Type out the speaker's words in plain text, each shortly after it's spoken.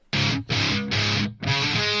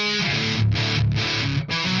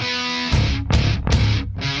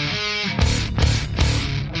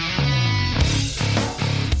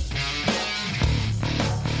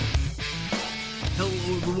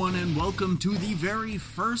welcome to the very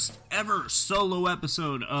first ever solo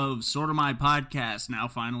episode of Sorta My Podcast, now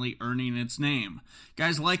finally earning its name.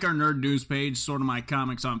 Guys, like our nerd news page, Sorta My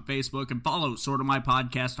Comics on Facebook, and follow Sorta My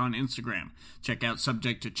Podcast on Instagram. Check out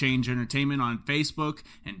Subject to Change Entertainment on Facebook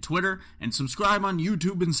and Twitter, and subscribe on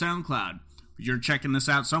YouTube and SoundCloud. If you're checking this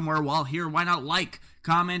out somewhere while here, why not like,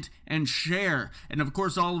 comment, and share? And of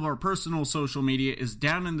course, all of our personal social media is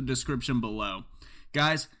down in the description below.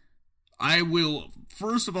 Guys, I will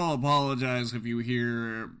first of all apologize if you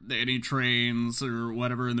hear any trains or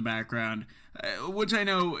whatever in the background, which I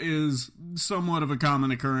know is somewhat of a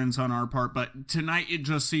common occurrence on our part, but tonight it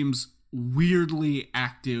just seems weirdly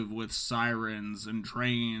active with sirens and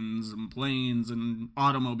trains and planes and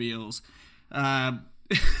automobiles. I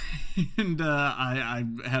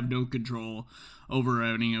have no control over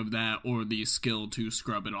any of that, or the skill to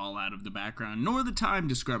scrub it all out of the background, nor the time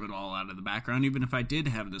to scrub it all out of the background, even if I did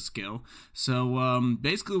have the skill. So,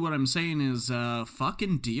 basically what I'm saying is,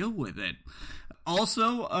 fucking deal with it.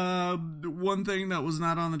 Also, one thing that was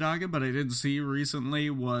not on the docket, but I did see recently,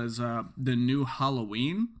 was, the new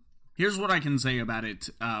Halloween. Here's what I can say about it,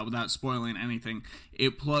 without spoiling anything.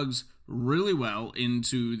 It plugs really well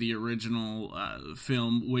into the original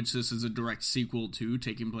film, which this is a direct sequel to,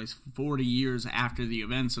 taking place 40 years after the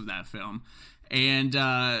events of that film. And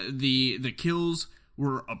the kills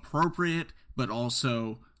were appropriate, but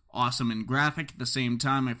also awesome and graphic at the same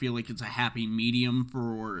time. I feel like it's a happy medium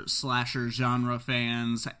for slasher genre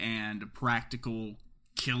fans and practical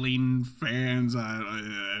killing fans. I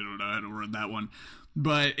don't know how to word that one.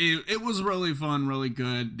 But it was really fun, really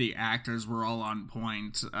good. The actors were all on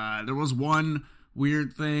point. There was one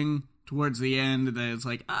weird thing towards the end that it's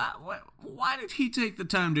like, why did he take the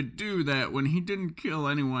time to do that when he didn't kill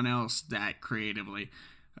anyone else that creatively?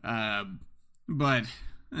 But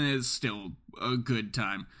it's still a good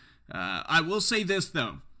time. I will say this,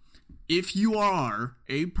 though. If you are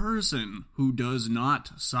a person who does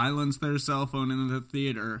not silence their cell phone in the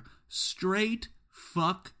theater, straight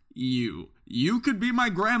fuck you. You could be my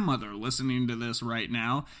grandmother listening to this right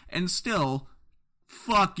now, and still,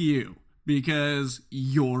 fuck you, because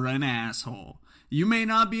you're an asshole. You may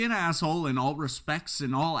not be an asshole in all respects,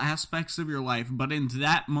 in all aspects of your life, but in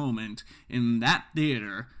that moment, in that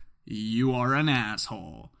theater, you are an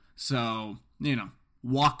asshole. So,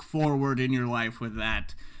 walk forward in your life with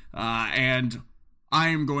that. And I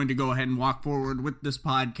am going to go ahead and walk forward with this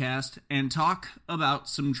podcast and talk about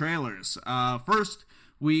some trailers. First,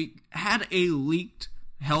 we had a leaked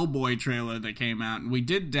Hellboy trailer that came out, and we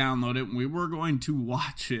did download it, and we were going to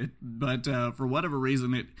watch it, but for whatever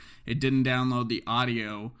reason, it didn't download the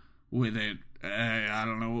audio with it. I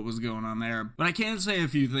don't know what was going on there, but I can say a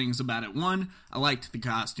few things about it. One, I liked the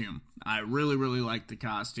costume. I really, really liked the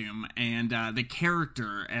costume, and the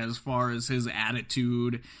character, as far as his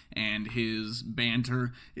attitude and his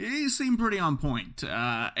banter, he seemed pretty on point.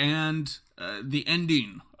 And the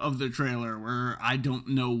ending of the trailer, where I don't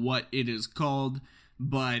know what it is called,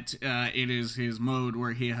 but it is his mode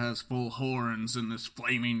where he has full horns and this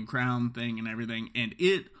flaming crown thing and everything, and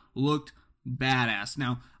it looked badass.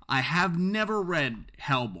 Now, I have never read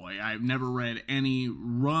Hellboy. I've never read any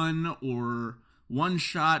run or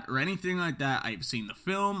one-shot or anything like that. I've seen the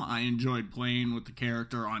film. I enjoyed playing with the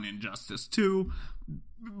character on Injustice 2,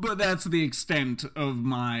 but that's the extent of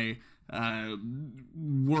my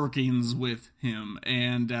workings with him.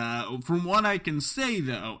 And from what I can say,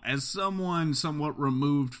 though, as someone somewhat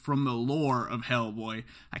removed from the lore of Hellboy,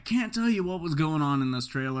 I can't tell you what was going on in this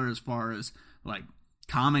trailer as far as,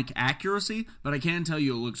 comic accuracy, but I can tell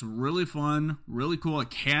you it looks really fun, really cool. I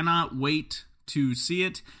cannot wait to see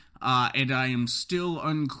it, and I am still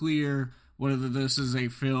unclear whether this is a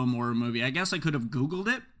film or a movie. I guess I could have Googled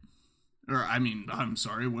it, I'm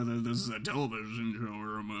sorry, whether this is a television show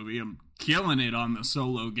or a movie. I'm killing it on the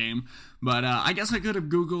solo game, but I guess I could have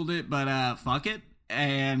Googled it, but fuck it.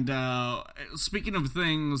 And speaking of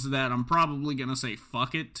things that I'm probably going to say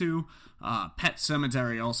fuck it to, Pet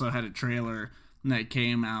Sematary also had a trailer that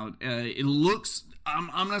came out. It looks, I'm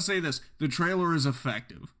going to say this, the trailer is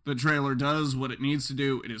effective. The trailer does what it needs to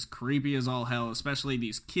do. It is creepy as all hell, especially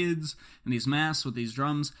these kids and these masks with these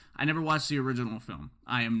drums. I never watched the original film.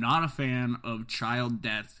 I am not a fan of child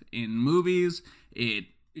death in movies. It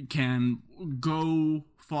can go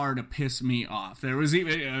far to piss me off. There was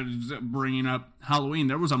even, bringing up Halloween,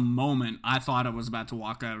 there was a moment I thought I was about to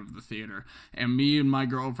walk out of the theater, and me and my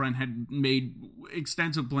girlfriend had made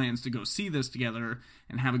extensive plans to go see this together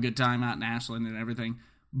and have a good time out in Ashland and everything,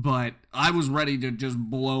 but I was ready to just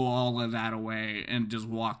blow all of that away and just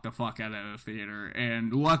walk the fuck out of the theater,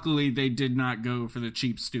 and luckily they did not go for the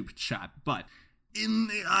cheap, stupid shot. But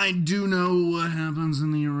I do know what happens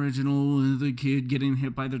in the original, the kid getting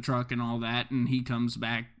hit by the truck and all that, and he comes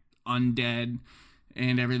back undead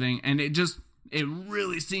and everything, and it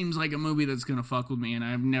really seems like a movie that's gonna fuck with me, and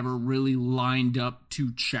I've never really lined up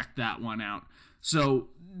to check that one out. So,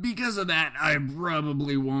 because of that, I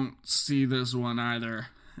probably won't see this one either.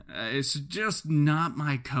 It's just not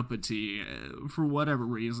my cup of tea, for whatever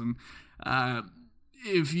reason.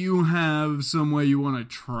 If you have some way you want to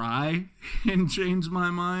try and change my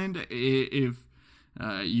mind, if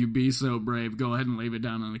you be so brave, go ahead and leave it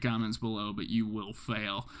down in the comments below, but you will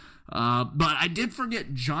fail. But I did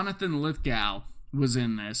forget Jonathan Lithgow was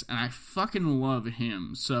in this, and I fucking love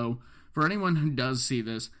him. So, for anyone who does see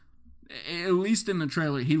this, at least in the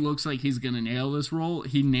trailer, he looks like he's gonna nail this role.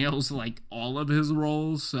 He nails, like, all of his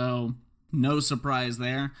roles, so no surprise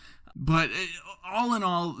there. But all in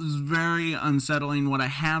all, it's very unsettling. What I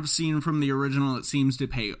have seen from the original, it seems to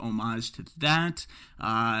pay homage to that.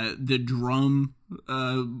 The drum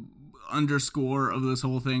underscore of this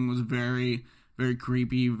whole thing was very, very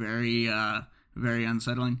creepy, very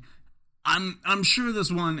unsettling. I'm sure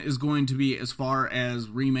this one is going to be, as far as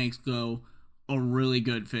remakes go, a really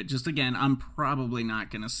good fit. Just again, I'm probably not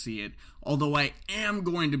going to see it. Although I am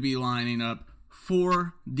going to be lining up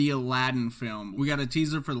for the Aladdin film. We got a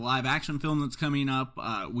teaser for the live action film that's coming up.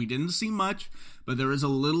 We didn't see much, but there is a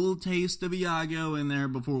little taste of Iago in there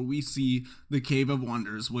before we see the Cave of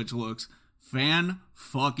Wonders, which looks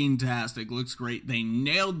fan-fucking-tastic. Looks great. They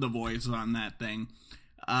nailed the voice on that thing.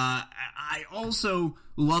 I also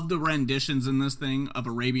love the renditions in this thing of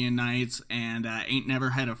Arabian Nights and Ain't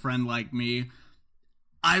Never Had a Friend Like Me.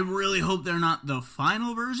 I really hope they're not the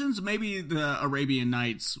final versions. Maybe the Arabian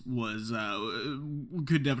Nights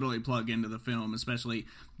could definitely plug into the film, especially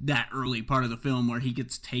that early part of the film where he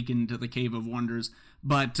gets taken to the Cave of Wonders.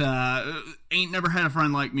 But Ain't Never Had a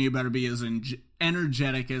Friend Like Me better be as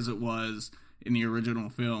energetic as it was in the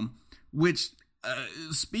original film. Which,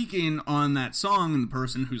 speaking on that song and the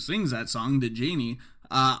person who sings that song, the genie,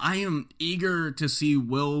 I am eager to see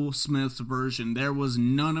Will Smith's version. There was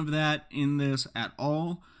none of that in this at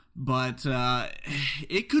all, but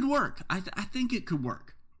it could work. I think it could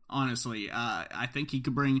work, honestly. I think he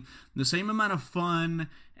could bring the same amount of fun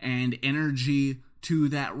and energy to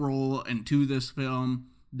that role and to this film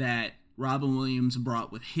that Robin Williams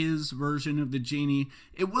brought with his version of the genie.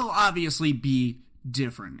 It will obviously be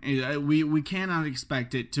different. We cannot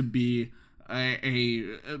expect it to be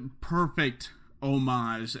a perfect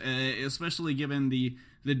homage, especially given the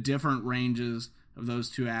different ranges of those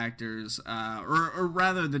two actors, or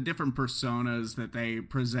rather the different personas that they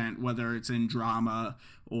present, whether it's in drama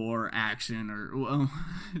or action, or, well,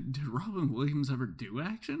 did Robin Williams ever do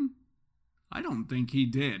action? I don't think he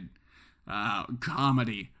did.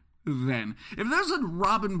 Comedy, then. If there's a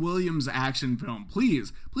Robin Williams action film,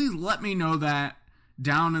 please let me know that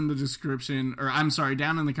down in the description, or I'm sorry,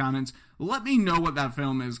 down in the comments. Let me know what that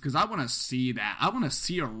film is, because I want to see that. I want to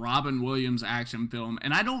see a Robin Williams action film,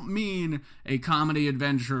 and I don't mean a comedy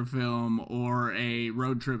adventure film or a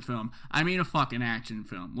road trip film. I mean a fucking action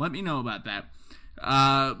film. Let me know about that.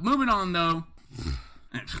 Moving on, though.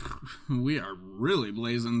 We are really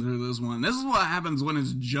blazing through this one. This is what happens when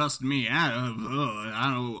it's just me.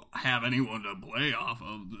 I don't have anyone to play off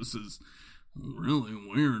of. This is really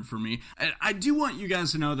weird for me. I do want you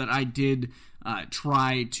guys to know that I did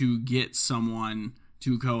try to get someone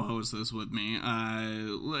to co-host this with me.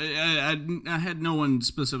 I had no one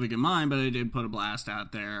specific in mind, but I did put a blast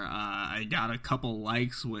out there. I got a couple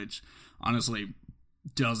likes, which honestly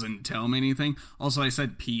doesn't tell me anything. Also, I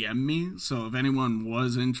said PM me, so if anyone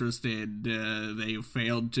was interested, they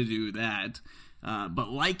failed to do that. But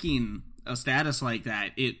liking a status like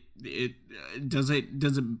that, it does it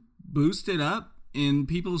boost it up in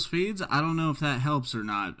people's feeds? I don't know if that helps or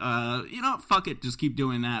not. Fuck it, just keep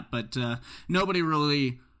doing that. But nobody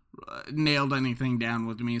really nailed anything down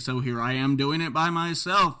with me, so here I am doing it by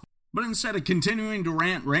myself. But instead of continuing to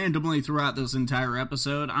rant randomly throughout this entire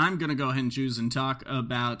episode, I'm going to go ahead and choose and talk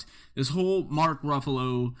about this whole Mark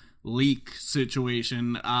Ruffalo leak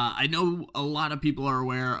situation. I know a lot of people are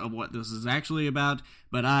aware of what this is actually about,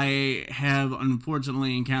 but I have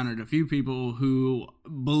unfortunately encountered a few people who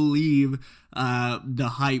believe the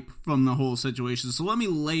hype from the whole situation. So let me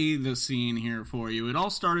lay the scene here for you. It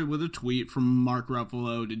all started with a tweet from Mark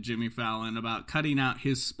Ruffalo to Jimmy Fallon about cutting out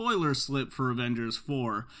his spoiler slip for Avengers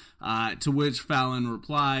 4, to which Fallon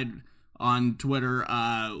replied on Twitter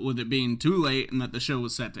with it being too late and that the show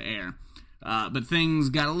was set to air. But things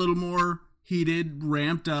got a little more heated,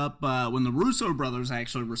 ramped up, when the Russo brothers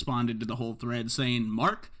actually responded to the whole thread saying,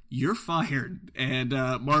 "Mark, you're fired." And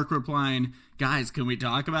Mark replying, "Guys, can we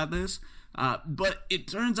talk about this?" But it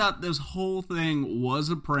turns out this whole thing was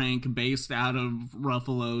a prank based out of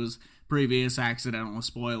Ruffalo's previous accidental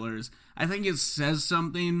spoilers. I think it says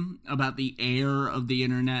something about the air of the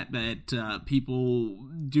internet that people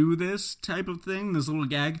do this type of thing, this little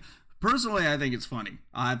gag. Personally, I think it's funny.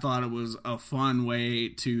 I thought it was a fun way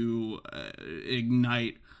to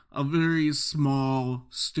ignite a very small,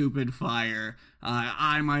 stupid fire.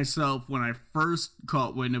 I myself, when I first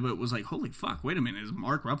caught wind of it, was like, holy fuck, wait a minute, is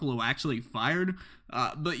Mark Ruffalo actually fired?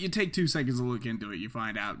 But you take 2 seconds to look into it, you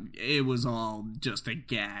find out it was all just a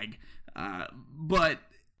gag. But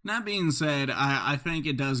that being said, I think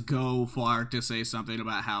it does go far to say something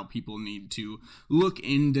about how people need to look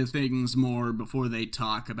into things more before they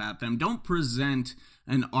talk about them. Don't present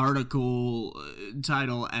an article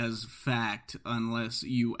title as fact unless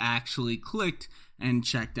you actually clicked and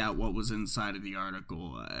checked out what was inside of the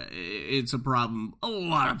article. It's a problem a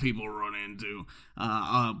lot of people run into,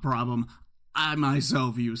 a problem I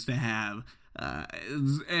myself used to have.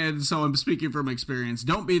 And so I'm speaking from experience.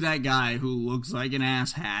 Don't be that guy who looks like an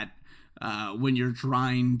asshat when you're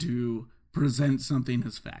trying to present something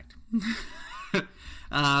as fact.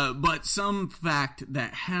 But some fact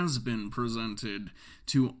that has been presented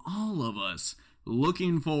to all of us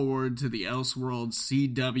looking forward to the Elseworlds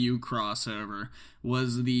CW crossover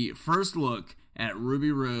was the first look at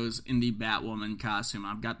Ruby Rose in the Batwoman costume.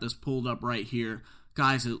 I've got this pulled up right here.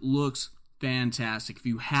 Guys, it looks fantastic. If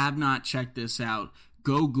you have not checked this out,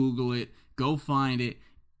 go Google it, go find it.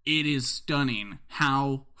 It is stunning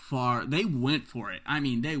how far they went for it. I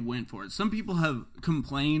mean, they went for it. Some people have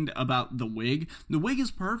complained about the wig. The wig is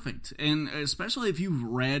perfect, and especially if you've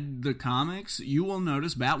read the comics, you will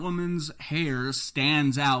notice Batwoman's hair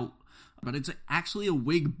stands out, but it's actually a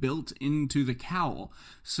wig built into the cowl.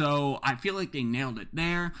 So I feel like they nailed it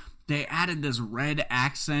there. They added this red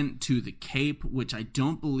accent to the cape, which I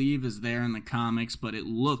don't believe is there in the comics, but it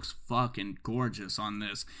looks fucking gorgeous on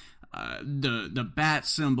this. The bat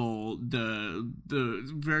symbol, the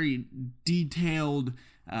very detailed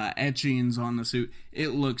etchings on the suit, it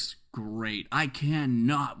looks great. I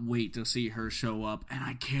cannot wait to see her show up, and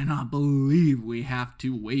I cannot believe we have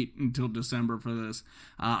to wait until December for this.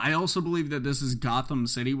 I also believe that this is Gotham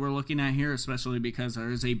City we're looking at here, especially because there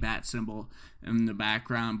is a bat symbol in the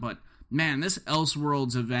background, but man, this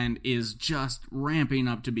Elseworlds event is just ramping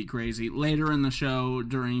up to be crazy. Later in the show,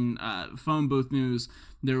 during phone booth news,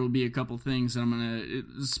 there will be a couple things that I'm going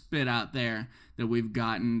to spit out there that we've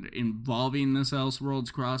gotten involving this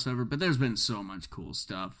Elseworlds crossover, but there's been so much cool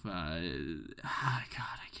stuff. God,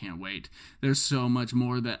 I can't wait. There's so much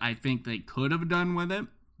more that I think they could have done with it,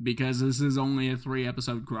 because this is only a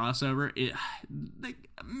 3-episode crossover.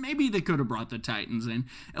 Maybe they could have brought the Titans in.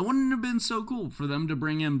 It wouldn't have been so cool for them to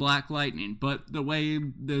bring in Black Lightning, but the way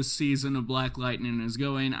this season of Black Lightning is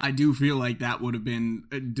going, I do feel like that would have been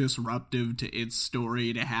disruptive to its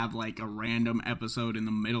story to have like a random episode in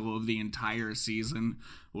the middle of the entire season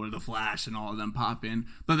where the Flash and all of them pop in.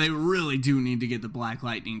 But they really do need to get the Black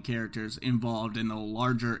Lightning characters involved in the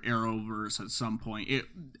larger Arrowverse at some point.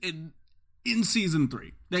 In season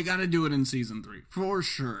 3. They gotta do it in season 3, for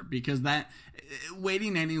sure, because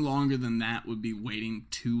waiting any longer than that would be waiting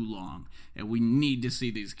too long, and we need to see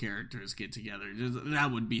these characters get together.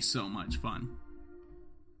 That would be so much fun.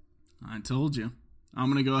 I told you. I'm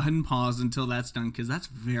gonna go ahead and pause until that's done, because that's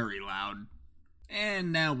very loud.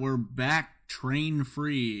 And now we're back train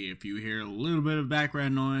free. If you hear a little bit of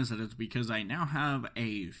background noise, that is because I now have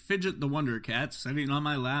a Fidget the Wonder Cat sitting on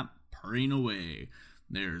my lap, purring away.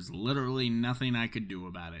 There's literally nothing I could do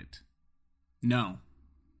about it. No,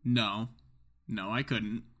 I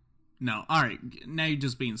couldn't. No, alright, now you're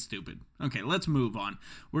just being stupid. Okay, let's move on.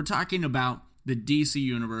 We're talking about the DC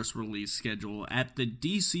Universe release schedule. At the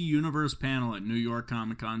DC Universe panel at New York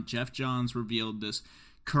Comic Con, Jeff Johns revealed this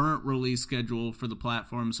current release schedule for the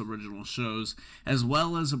platform's original shows, as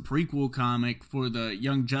well as a prequel comic for the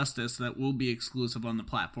Young Justice that will be exclusive on the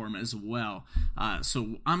platform as well.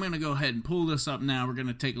 So I'm going to go ahead and pull this up now. We're going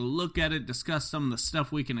to take a look at it, discuss some of the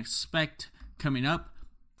stuff we can expect coming up.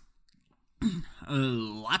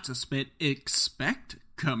 Lots of expect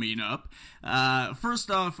coming up.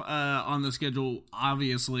 First off, on the schedule,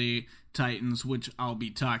 obviously Titans, which I'll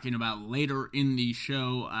be talking about later in the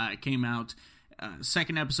show, came out.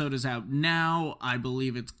 Second episode is out now. I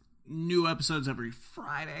believe it's new episodes every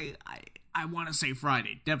Friday. I want to say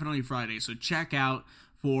Friday. Definitely Friday. So check out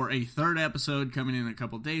for a third episode coming in a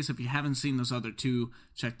couple days. If you haven't seen those other two,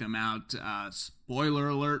 check them out. Spoiler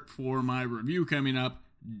alert for my review coming up.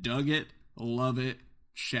 Dug it. Love it.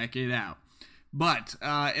 Check it out. But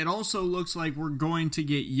it also looks like we're going to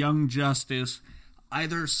get Young Justice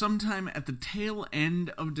either sometime at the tail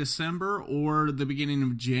end of December or the beginning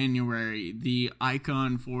of January, the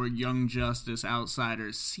icon for Young Justice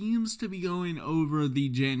Outsiders seems to be going over the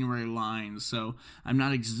January line, so I'm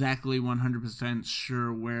not exactly 100%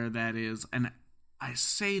 sure where that is, and I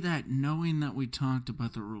say that knowing that we talked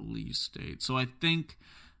about the release date, so I think,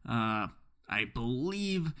 I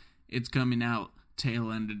believe it's coming out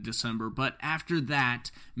tail end of December, but after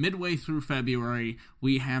that, midway through February,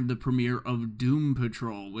 we have the premiere of Doom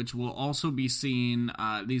Patrol, which will also be seeing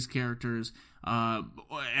these characters,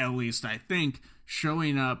 at least I think,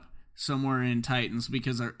 showing up somewhere in Titans,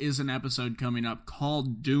 because there is an episode coming up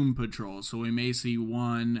called Doom Patrol, so we may see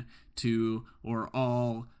 1, 2, or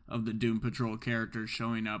all of the Doom Patrol characters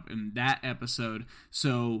showing up in that episode,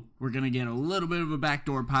 so we're going to get a little bit of a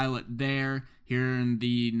backdoor pilot there here in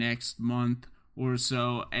the next month or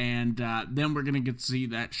so, and then we're going to get to see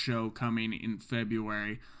that show coming in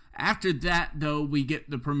February. After that, though, we get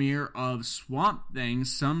the premiere of Swamp Thing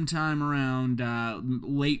sometime around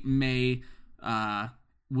late May,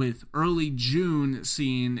 with early June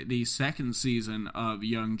seeing the second season of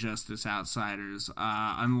Young Justice Outsiders,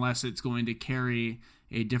 unless it's going to carry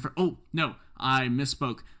a different... Oh, no, I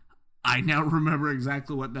misspoke. I now remember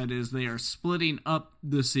exactly what that is. They are splitting up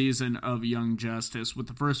the season of Young Justice, with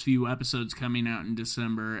the first few episodes coming out in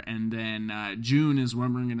December, and then June is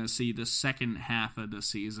when we're going to see the second half of the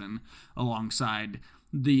season alongside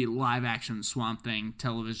the live-action Swamp Thing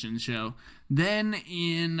television show. Then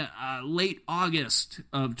in late August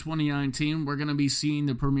of 2019, we're going to be seeing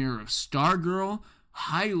the premiere of Stargirl,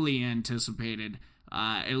 highly anticipated.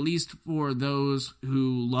 At least for those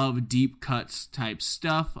who love deep cuts type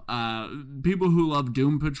stuff. People who love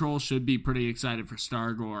Doom Patrol should be pretty excited for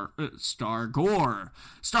Stargirl.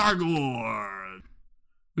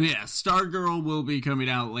 But yeah, Stargirl will be coming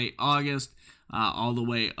out late August, all the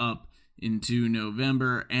way up into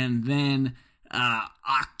November, and then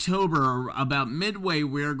October, about midway,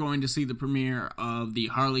 we're going to see the premiere of the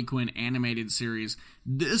Harley Quinn animated series.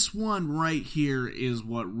 This one right here is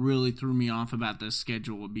what really threw me off about this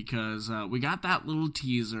schedule, because we got that little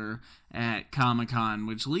teaser at Comic-Con,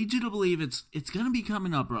 which leads you to believe it's going to be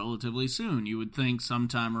coming up relatively soon. You would think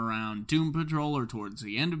sometime around Doom Patrol or towards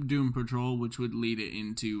the end of Doom Patrol, which would lead it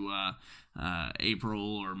into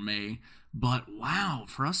April or May. But wow,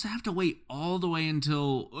 for us to have to wait all the way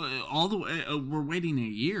until we're waiting a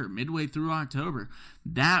year, midway through October.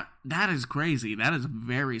 That is crazy. That is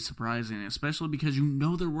very surprising, especially because you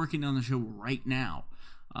know they're working on the show right now.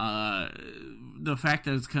 The fact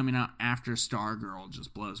that it's coming out after Stargirl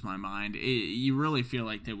just blows my mind. You really feel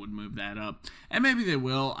like they would move that up, and maybe they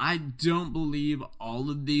will. I don't believe all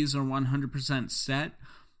of these are 100% set,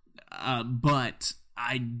 but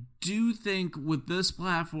I do think with this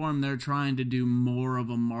platform, they're trying to do more of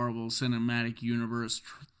a Marvel Cinematic Universe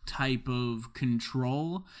type of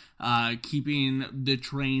control, keeping the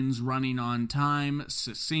trains running on time,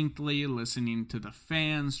 succinctly, listening to the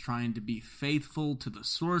fans, trying to be faithful to the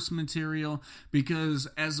source material, because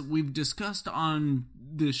as we've discussed on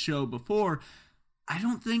this show before, I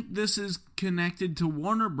don't think this is connected to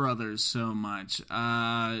Warner Brothers so much.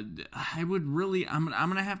 I'm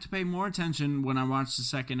gonna have to pay more attention when I watch the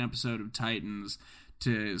second episode of Titans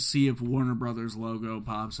to see if Warner Brothers logo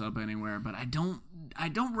pops up anywhere, but I don't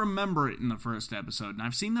remember it in the first episode, and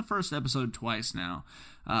I've seen the first episode twice now.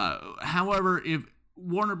 However, if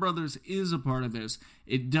Warner Brothers is a part of this,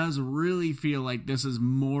 it does really feel like this is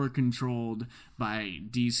more controlled by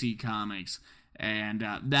DC Comics. And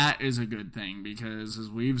that is a good thing, because as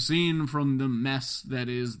we've seen from the mess that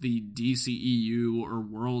is the DCEU or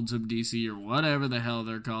Worlds of DC or whatever the hell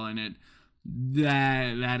they're calling it,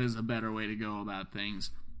 that is a better way to go about things.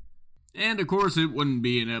 And of course, it wouldn't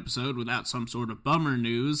be an episode without some sort of bummer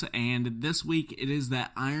news, and this week it is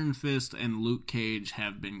that Iron Fist and Luke Cage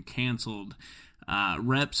have been canceled.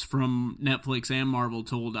 Reps from Netflix and Marvel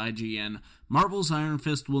told IGN, Marvel's Iron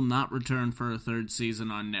Fist will not return for a third season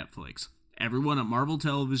on Netflix. Everyone at Marvel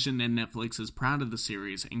Television and Netflix is proud of the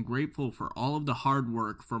series and grateful for all of the hard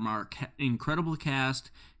work from our incredible cast,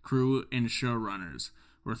 crew, and showrunners.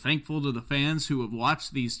 We're thankful to the fans who have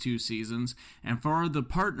watched these 2 seasons and for the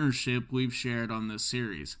partnership we've shared on this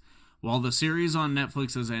series. While the series on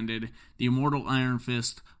Netflix has ended, the immortal Iron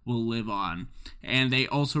Fist will live on. And they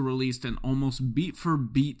also released an almost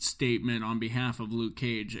beat-for-beat statement on behalf of Luke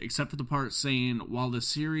Cage, except for the part saying, while the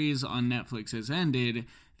series on Netflix has ended,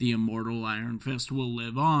 the immortal Iron Fist will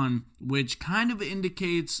live on, which kind of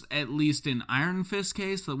indicates, at least in Iron Fist's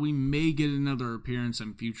case, that we may get another appearance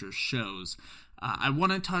in future shows. I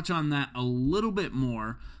want to touch on that a little bit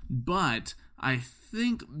more, but I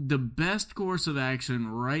think the best course of action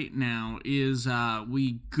right now is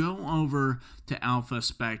we go over to Alpha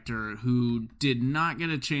Spectre, who did not get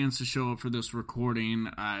a chance to show up for this recording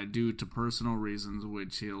due to personal reasons,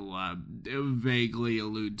 which he'll vaguely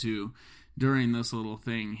allude to during this little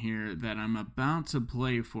thing here that I'm about to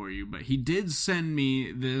play for you. But he did send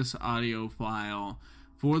me this audio file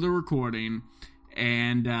for the recording,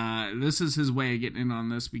 and this is his way of getting in on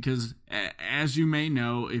this because, as you may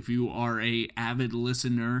know, if you are a avid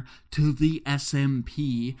listener to the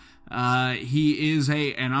SMP, he is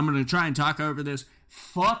and I'm going to try and talk over this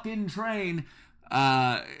fucking train,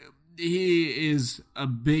 he is a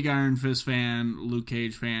big Iron Fist fan, Luke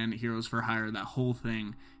Cage fan, Heroes for Hire, that whole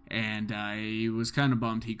thing, and he was kind of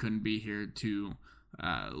bummed he couldn't be here to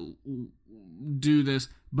do this,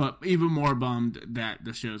 but even more bummed that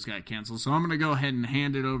the shows got canceled. So I'm going to go ahead and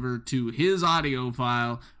hand it over to his audio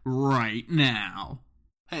file right now.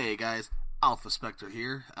 Hey guys, Alpha Spectre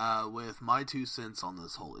here, with my 2 cents on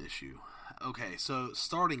this whole issue. Okay, so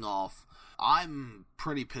starting off, I'm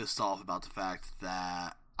pretty pissed off about the fact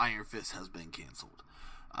that Iron Fist has been canceled.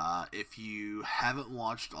 If you haven't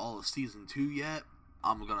watched all of Season 2 yet,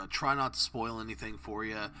 I'm going to try not to spoil anything for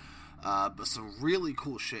you, but some really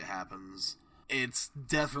cool shit happens. It's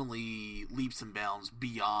definitely leaps and bounds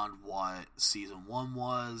beyond what Season 1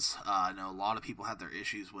 was. I know a lot of people had their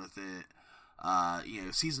issues with it.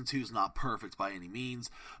 Season 2 is not perfect by any means,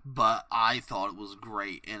 but I thought it was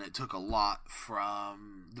great, and it took a lot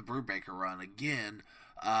from the Brubaker run again,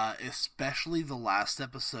 especially the last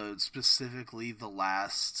episode, specifically the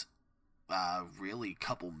last really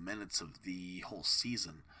couple minutes of the whole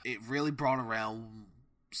season. It really brought around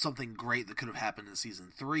something great that could have happened in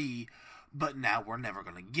Season 3, but now we're never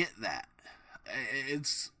going to get that.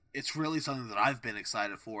 It's really something that I've been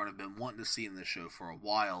excited for and have been wanting to see in this show for a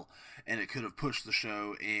while, and it could have pushed the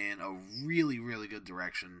show in a really, really good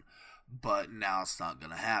direction, but now it's not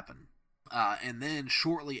going to happen. And then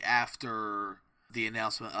shortly after the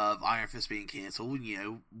announcement of Iron Fist being canceled,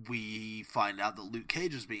 we find out that Luke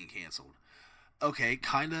Cage is being canceled. Okay,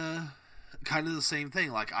 kind of the same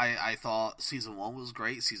thing. Like, I thought Season 1 was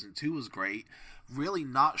great, Season 2 was great. Really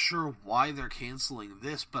not sure why they're canceling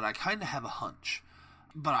this, but I kind of have a hunch.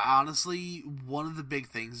 But honestly, one of the big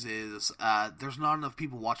things is there's not enough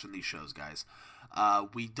people watching these shows, guys.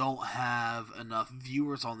 We don't have enough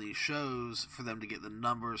viewers on these shows for them to get the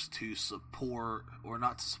numbers to support, or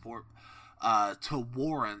not to support, to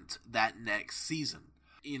warrant that next season.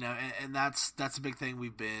 And that's a big thing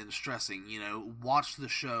we've been stressing. Watch the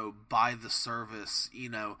show, buy the service,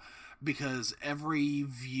 because every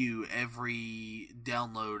view, every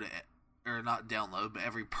download, or not download, but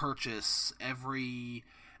every purchase, every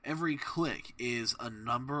click is a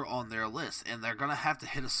number on their list, and they're going to have to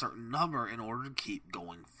hit a certain number in order to keep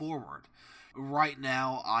going forward. Right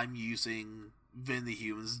now, I'm using Vin the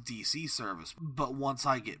Human's DC service, but once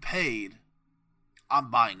I get paid, I'm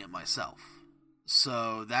buying it myself.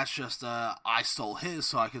 So that's just, I stole his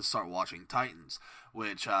so I could start watching Titans,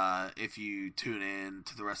 which, if you tune in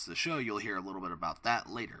to the rest of the show, you'll hear a little bit about that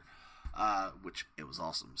later, which it was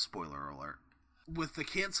awesome, spoiler alert. With the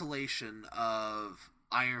cancellation of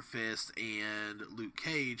Iron Fist and Luke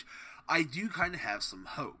Cage, I do kind of have some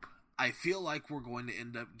hope. I feel like we're going to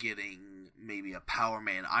end up getting maybe a Power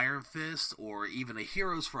Man Iron Fist, or even a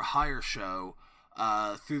Heroes for Hire show,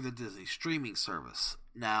 through the Disney streaming service.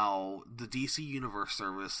 Now, the DC Universe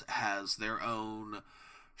service has their own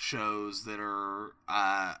shows that are,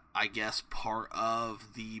 I guess, part of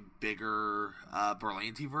the bigger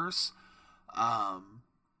Berlantiverse.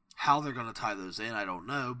 How they're going to tie those in, I don't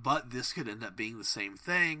know, but this could end up being the same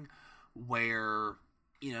thing, where,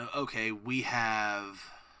 okay, we have,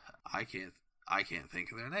 I can't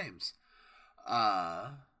think of their names,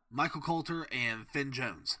 Michael Coulter and Finn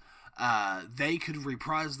Jones. They could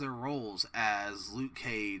reprise their roles as Luke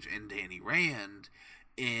Cage and Danny Rand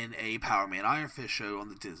in a Power Man Iron Fist show on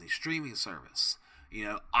the Disney streaming service.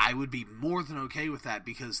 I would be more than okay with that,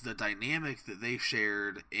 because the dynamic that they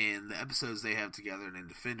shared in the episodes they have together and in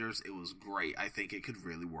Defenders, it was great. I think it could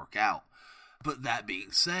really work out. But that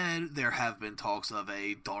being said, there have been talks of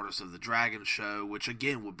a Daughters of the Dragon show, which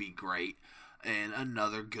again would be great, and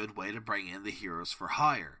another good way to bring in the Heroes for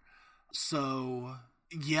Hire. So,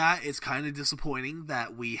 yeah, it's kind of disappointing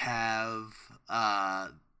that we have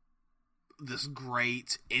this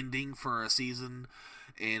great ending for a season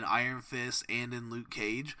in Iron Fist and in Luke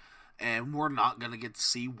Cage, and we're not going to get to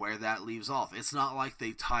see where that leaves off. It's not like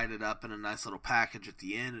they tied it up in a nice little package at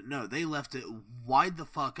the end. No, they left it wide the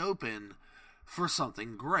fuck open for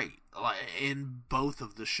something great in both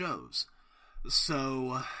of the shows.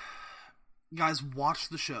 So, guys, watch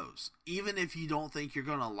the shows. Even if you don't think you're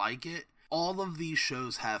gonna like it, all of these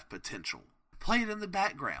shows have potential. Play it in the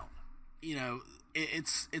background. You know,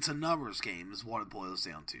 it's a numbers game is what it boils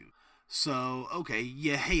down to. So, okay,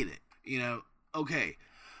 you hate it. You know, okay.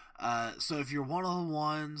 So if you're one of the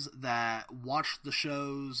ones that watched the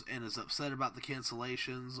shows and is upset about the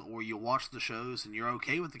cancellations, or you watch the shows and you're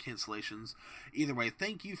okay with the cancellations, either way,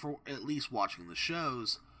 thank you for at least watching the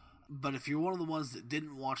shows. But if you're one of the ones that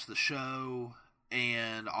didn't watch the show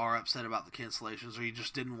and are upset about the cancellations, or you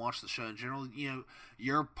just didn't watch the show in general, you know,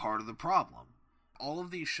 you're part of the problem. All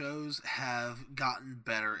of these shows have gotten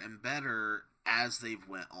better and better as they've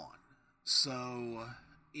went on. So,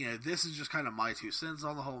 you know, this is just kind of my 2 cents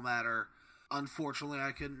on the whole matter. Unfortunately,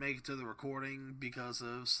 I couldn't make it to the recording because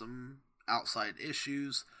of some outside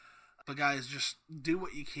issues. But guys, just do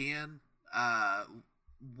what you can.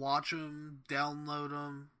 Watch them, download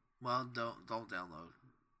them. Well, don't download.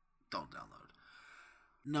 Don't download.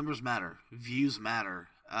 Numbers matter. Views matter.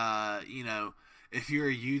 You know, if you're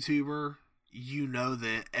a YouTuber, you know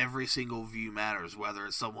that every single view matters, whether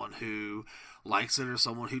it's someone who likes it or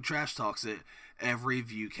someone who trash talks it. Every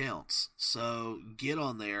view counts. So get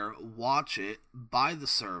on there, watch it, buy the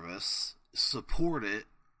service, support it,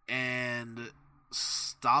 and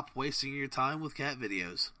stop wasting your time with cat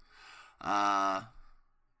videos.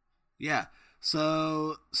 Yeah.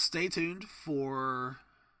 So stay tuned for,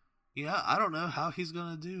 I don't know how he's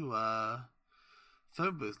gonna do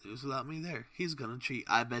phone booth news without me there. He's gonna cheat.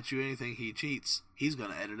 I bet you anything he cheats, he's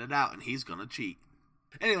gonna edit it out and he's gonna cheat.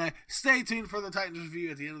 Anyway, stay tuned for the Titans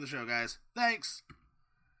review at the end of the show, guys. Thanks!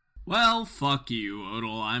 Well, fuck you,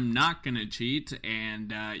 Odell. I'm not gonna cheat,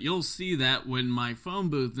 and you'll see that when my phone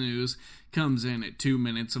booth news comes in at 2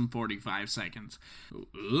 minutes and 45 seconds.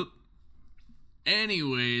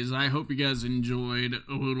 Anyways, I hope you guys enjoyed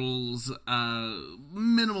Odell's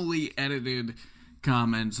minimally edited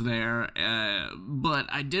comments there, but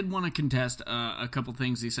I did want to contest a couple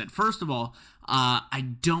things he said. First of all,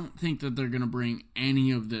 I don't think that they're going to bring any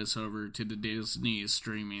of this over to the Disney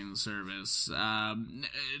streaming service.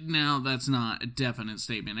 Now, that's not a definite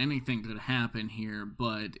statement. Anything could happen here,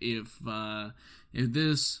 but if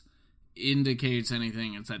this indicates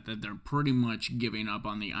anything, it's that they're pretty much giving up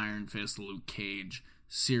on the Iron Fist Luke Cage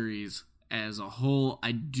series as a whole.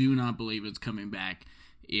 I do not believe it's coming back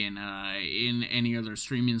in any other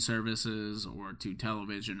streaming services or to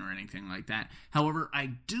television or anything like that. However,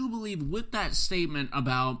 I do believe with that statement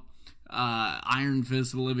about Iron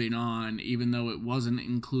Fist living on, even though it wasn't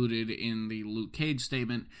included in the Luke Cage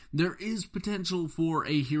statement, there is potential for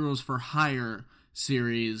a Heroes for Hire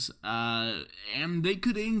series, and they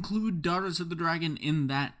could include Daughters of the Dragon in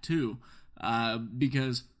that too,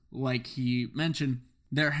 because, like he mentioned,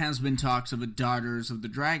 there has been talks of a Daughters of the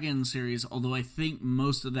Dragon series, although I think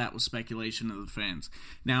most of that was speculation of the fans.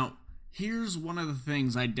 Now, here's one of the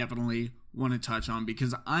things I definitely want to touch on,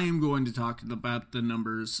 because I am going to talk about the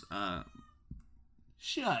numbers.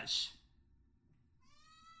 Shush.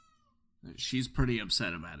 She's pretty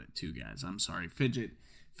upset about it too, guys. I'm sorry. Fidget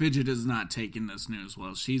is not taking this news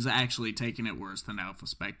well. She's actually taking it worse than Alpha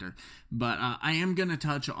Spectre. But I am going to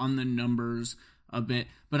touch on the numbers a bit,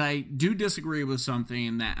 but I do disagree with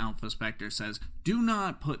something that Alpha Spectre says. Do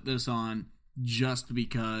not put this on just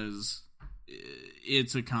because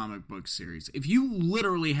it's a comic book series. If you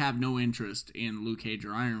literally have no interest in Luke Cage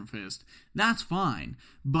or Iron Fist, that's fine.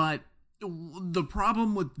 But the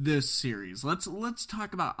problem with this series, let's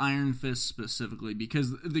talk about Iron Fist specifically,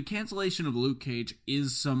 because the cancellation of Luke Cage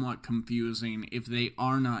is somewhat confusing if they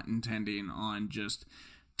are not intending on just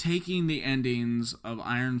taking the endings of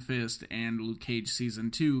Iron Fist and Luke Cage Season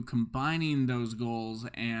 2, combining those goals,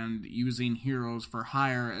 and using Heroes for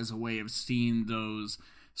Hire as a way of seeing those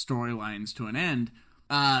storylines to an end.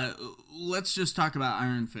 Let's just talk about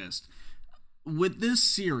Iron Fist. With this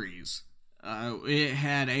series, it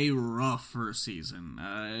had a rough first season,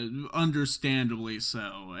 understandably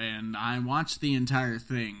so, and I watched the entire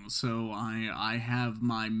thing, so I have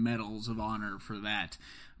my medals of honor for that.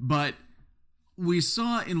 But we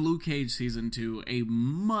saw in Luke Cage Season 2 a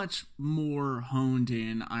much more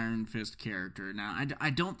honed-in Iron Fist character. Now, I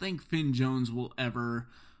don't think Finn Jones will ever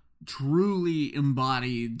truly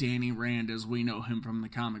embody Danny Rand as we know him from the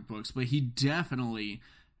comic books, but he definitely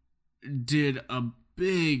did a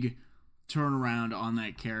big turnaround on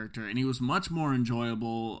that character, and he was much more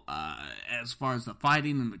enjoyable as far as the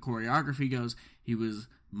fighting and the choreography goes. He was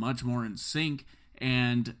much more in sync,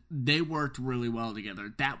 and they worked really well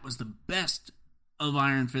together. That was the best of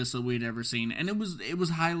Iron Fist that we'd ever seen, and it was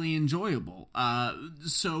highly enjoyable.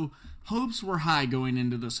 So hopes were high going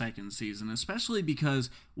into the second season, especially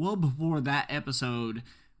because well before that episode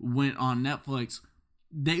went on Netflix,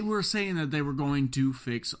 they were saying that they were going to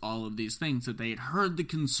fix all of these things, that they had heard the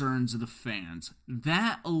concerns of the fans.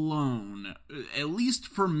 That alone, at least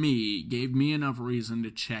for me, gave me enough reason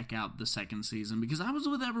to check out the second season, because I was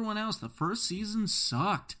with everyone else. The first season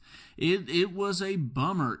sucked. It was a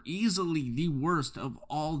bummer. Easily the worst of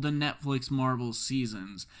all the Netflix Marvel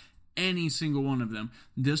seasons. Any single one of them.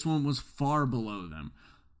 This one was far below them.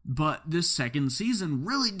 But this second season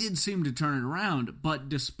really did seem to turn it around. But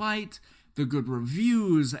despite the good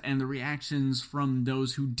reviews and the reactions from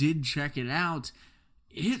those who did check it out,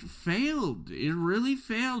 it failed. It really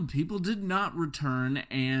failed. People did not return,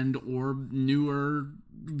 and or newer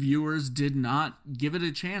viewers did not give it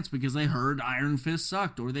a chance because they heard Iron Fist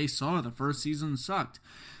sucked, or they saw the first season sucked.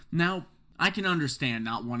 Now, I can understand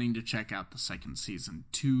not wanting to check out the second season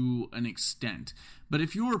to an extent, but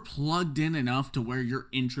if you're plugged in enough to where you're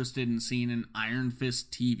interested in seeing an Iron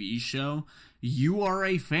Fist TV show, you are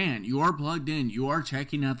a fan, you are plugged in, you are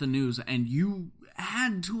checking out the news, and you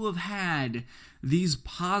had to have had these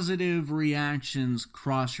positive reactions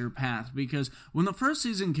cross your path, because when the first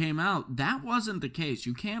season came out, that wasn't the case.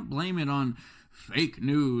 You can't blame it on fake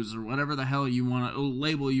news or whatever the hell you want to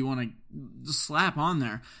label you want to slap on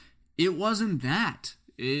there. It wasn't that.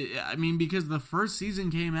 Because the first season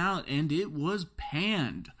came out and it was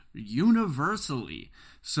panned universally.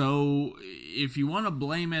 So if you want to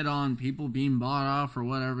blame it on people being bought off or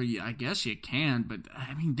whatever, I guess you can, but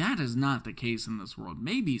that is not the case in this world.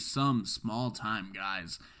 Maybe some small-time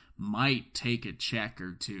guys might take a check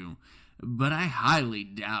or two, but I highly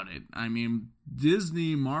doubt it.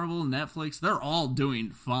 Disney, Marvel, Netflix, they're all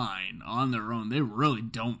doing fine on their own. They really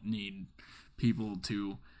don't need people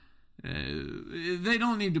to... they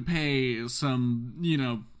don't need to pay some,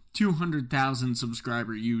 200,000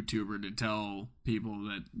 subscriber YouTuber to tell people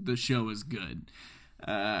that the show is good.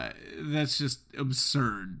 That's just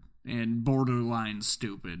absurd and borderline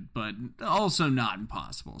stupid, but also not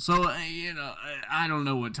impossible. So, I don't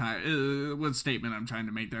know what statement I'm trying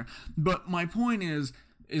to make there. But my point is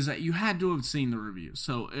that you had to have seen the review.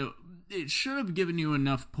 So it should have given you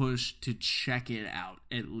enough push to check it out,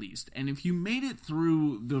 at least. And if you made it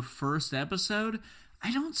through the first episode,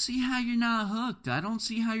 I don't see how you're not hooked. I don't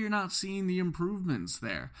see how you're not seeing the improvements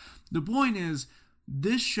there. The point is,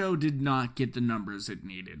 this show did not get the numbers it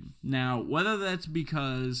needed. Now, whether that's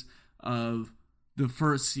because of the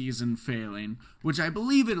first season failing, which I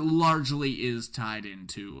believe it largely is tied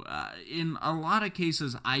into. In a lot of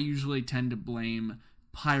cases, I usually tend to blame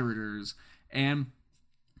pirators, and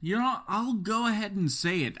I'll go ahead and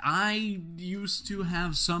say it. I used to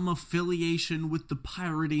have some affiliation with the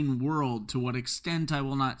pirating world. To what extent, I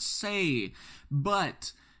will not say.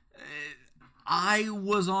 But I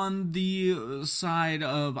was on the side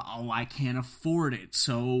of, I can't afford it,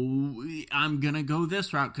 so I'm gonna go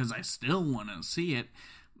this route because I still want to see it.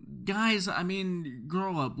 Guys,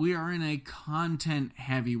 grow up. We are in a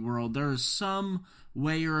content-heavy world. There is some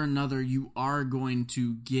way or another you are going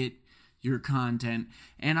to get your content,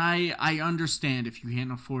 and I understand if you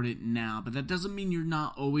can't afford it now, but that doesn't mean you're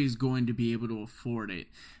not always going to be able to afford it.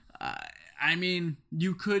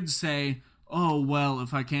 You could say, oh, well,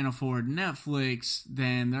 if I can't afford Netflix,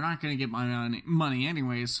 then they're not going to get my money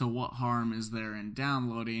anyway, so what harm is there in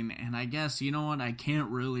downloading? And I guess, I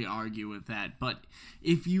can't really argue with that, but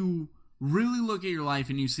if you really look at your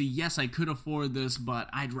life and you see, yes, I could afford this, but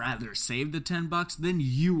I'd rather save the $10, then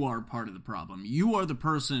you are part of the problem. You are the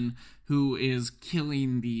person who is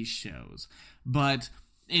killing these shows. But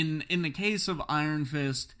in the case of Iron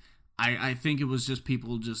Fist, I think it was just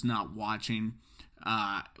people just not watching.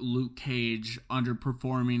 Luke Cage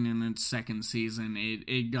underperforming in its second season.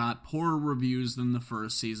 It got poorer reviews than the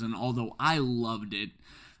first season, although I loved it.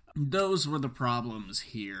 Those were the problems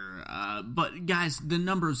here. But guys, the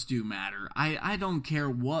numbers do matter. I don't care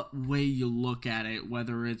what way you look at it,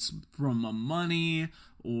 whether it's from a money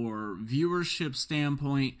or viewership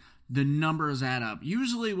standpoint, the numbers add up.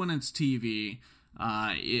 Usually when it's TV,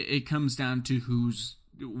 it comes down to who's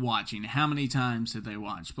watching, how many times did they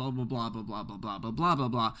watch, blah blah blah blah blah blah blah blah blah blah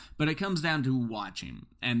blah, but it comes down to watching,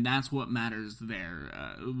 and that's what matters there.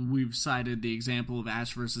 We've cited the example of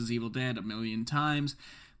Ash vs. Evil Dead a million times.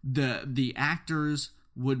 The actors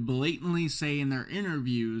would blatantly say in their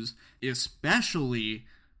interviews, especially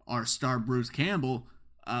our star Bruce Campbell,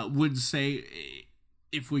 would say,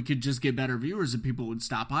 if we could just get better viewers and people would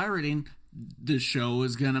stop pirating, the show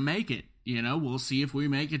is gonna make it. We'll see if we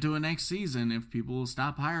make it to a next season, if people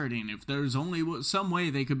stop pirating, if there's only some way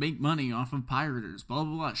they could make money off of pirators, blah,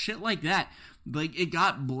 blah, blah. Shit like that. Like, it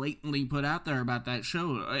got blatantly put out there about that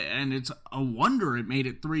show, and it's a wonder it made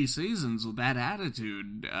it 3 seasons with that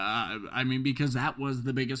attitude. Because that was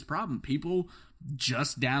the biggest problem. People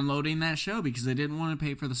just downloading that show because they didn't want to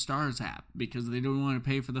pay for the Stars app, because they didn't want to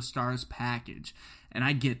pay for the Stars package. And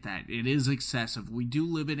I get that. It is excessive. We do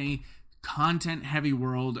live in a content-heavy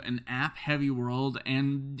world, an app-heavy world,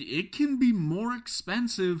 and it can be more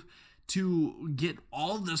expensive to get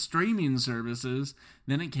all the streaming services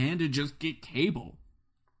than it can to just get cable.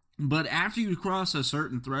 But after you cross a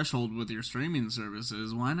certain threshold with your streaming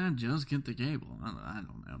services, why not just get the cable? I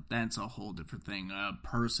don't know. That's a whole different thing.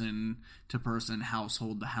 Person-to-person,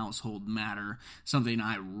 household-to-household matter. Something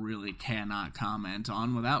I really cannot comment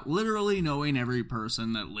on without literally knowing every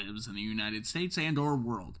person that lives in the United States and or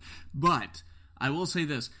world. But I will say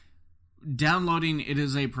this. Downloading, it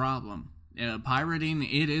is a problem. Pirating,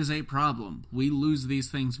 it is a problem. We lose these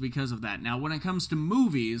things because of that. Now, when it comes to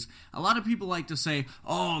movies, a lot of people like to say,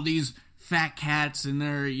 oh, these fat cats in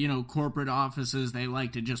their, corporate offices, they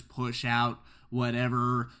like to just push out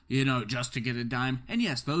whatever, just to get a dime. And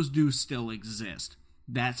yes, those do still exist.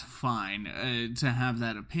 That's fine to have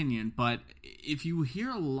that opinion. But if you hear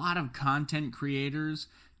a lot of content creators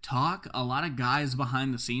talk, a lot of guys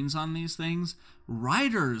behind the scenes on these things,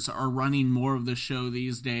 writers are running more of the show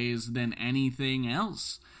these days than anything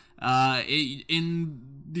else. In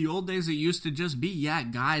the old days, it used to just be,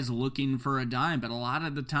 guys looking for a dime, but a lot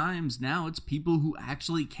of the times now it's people who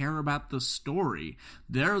actually care about the story.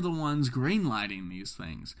 They're the ones greenlighting these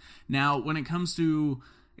things. Now, when it comes to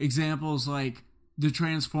examples like the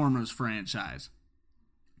Transformers franchise,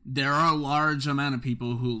 there are a large amount of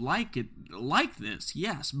people who like this,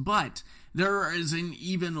 yes, but there is an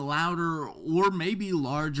even louder or maybe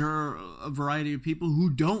larger variety of people who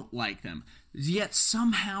don't like them. Yet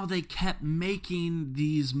somehow they kept making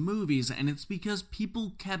these movies, and it's because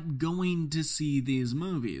people kept going to see these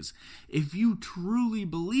movies. If you truly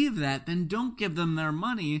believe that, then don't give them their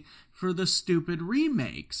money for the stupid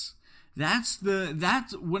remakes. That's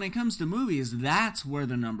when it comes to movies, that's where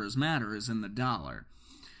the numbers matter, is in the dollar.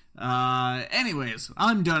 Anyways,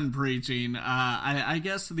 I'm done preaching. I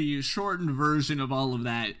guess the shortened version of all of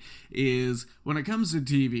that is, when it comes to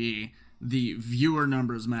TV, the viewer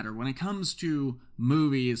numbers matter. When it comes to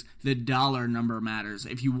movies, the dollar number matters.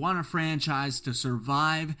 If you want a franchise to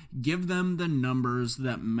survive, give them the numbers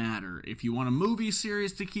that matter. If you want a movie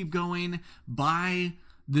series to keep going, buy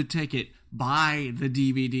the ticket, buy the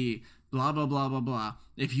DVD, blah, blah, blah, blah, blah.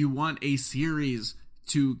 If you want a series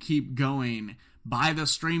to keep going, buy the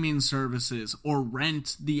streaming services or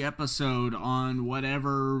rent the episode on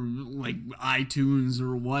whatever, like iTunes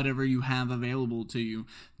or whatever you have available to you.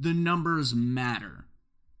 The numbers matter.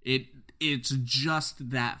 It's just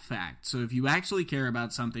that fact. So if you actually care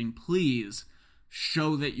about something, please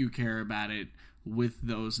show that you care about it with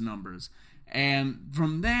those numbers. And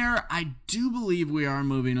from there, I do believe we are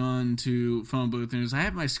moving on to phone booth news. I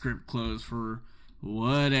have my script closed for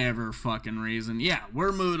whatever fucking reason. Yeah,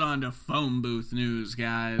 we're moving on to phone booth news,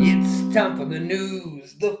 guys. It's time for the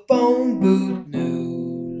news, the phone booth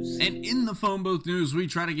news. And in the phone booth news, we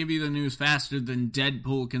try to give you the news faster than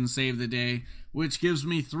Deadpool can save the day, which gives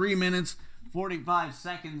me 3 minutes, 45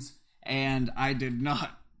 seconds, and I did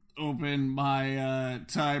not open my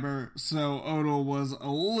timer, so Odell was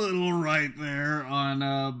a little right there on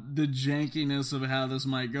the jankiness of how this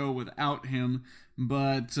might go without him.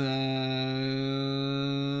 But,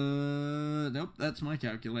 nope, that's my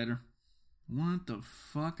calculator. What the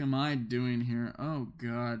fuck am I doing here? Oh,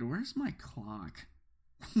 God, where's my clock?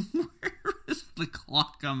 Where is the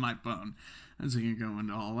clock on my phone? As I can go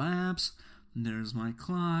into all apps. There's my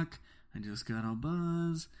clock. I just got a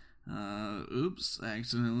buzz. Oops, I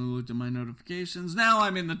accidentally looked at my notifications. Now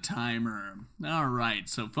I'm in the timer. Alright,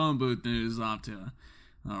 so phone booth news off to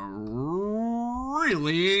a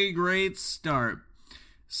really great start.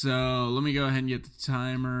 So let me go ahead and get the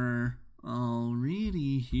timer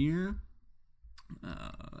already here.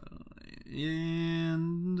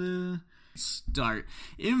 Start.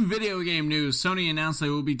 In video game news, Sony announced they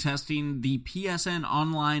will be testing the PSN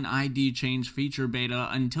Online ID change feature beta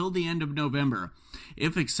until the end of November.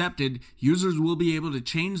 If accepted, users will be able to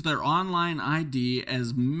change their online ID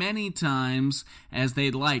as many times as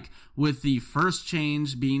they'd like, with the first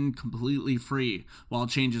change being completely free, while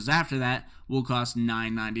changes after that will cost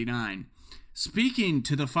 $9.99. Speaking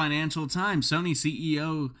to the Financial Times, Sony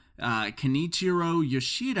CEO Kenichiro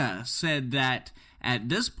Yoshida said that At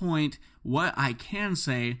this point, what I can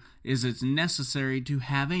say is it's necessary to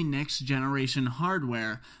have a next-generation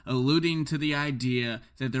hardware, alluding to the idea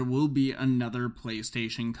that there will be another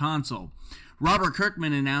PlayStation console. Robert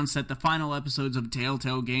Kirkman announced that the final episodes of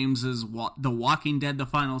Telltale Games' The Walking Dead: The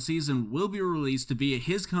Final Season will be released via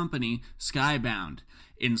his company, Skybound.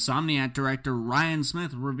 Insomniac director Ryan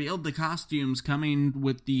Smith revealed the costumes coming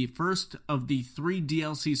with the first of the 3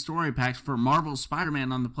 DLC story packs for Marvel's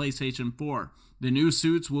Spider-Man on the PlayStation 4. The new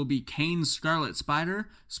suits will be Kane's Scarlet Spider,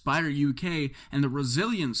 Spider UK, and the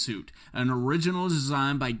Resilient suit, an original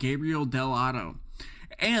design by Gabriel Dell'Otto.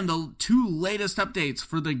 And the 2 latest updates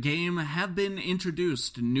for the game have been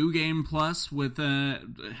introduced. New Game Plus and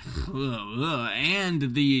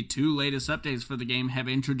the 2 latest updates for the game have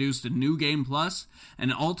introduced a New Game Plus,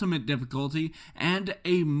 an Ultimate difficulty, and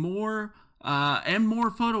a more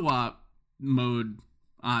photo op mode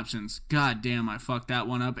options. God damn, I fucked that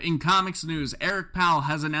one up. In comics news, Eric Powell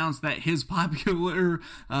has announced that his popular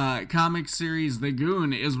comic series The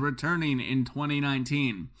Goon is returning in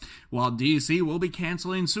 2019, while DC will be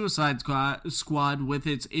canceling Suicide Squad with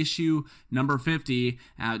its issue number 50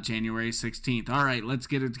 out January 16th. Alright, let's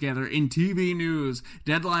get it together. In TV news,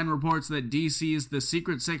 Deadline reports that DC's The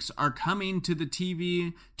Secret Six are coming to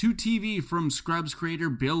TV from Scrubs creator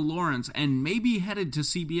Bill Lawrence and may be headed to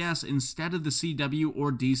CBS instead of the CW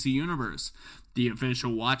or DC Universe. The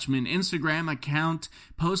official Watchmen Instagram account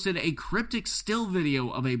posted a cryptic still video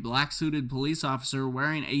of a black-suited police officer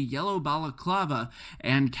wearing a yellow balaclava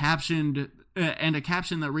and a caption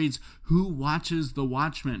that reads, "Who watches the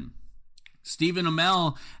Watchmen?" Stephen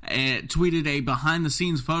Amell tweeted a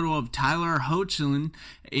behind-the-scenes photo of Tyler Hoechlin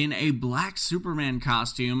in a black Superman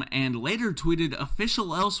costume and later tweeted official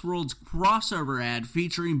Elseworlds crossover ad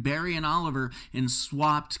featuring Barry and Oliver in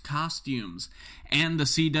swapped costumes. And the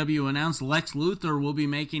CW announced Lex Luthor will be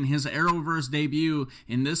making his Arrowverse debut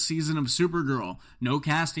in this season of Supergirl. No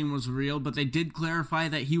casting was revealed, but they did clarify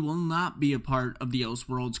that he will not be a part of the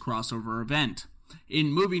Elseworlds crossover event.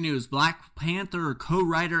 In movie news, Black Panther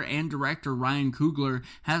co-writer and director Ryan Coogler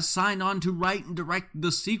has signed on to write and direct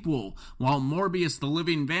the sequel, while Morbius the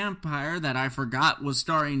Living Vampire, that I forgot was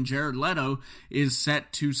starring Jared Leto, is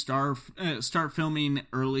set to start filming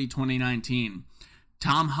early 2019.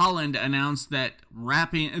 Tom Holland announced that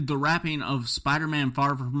the wrapping of Spider-Man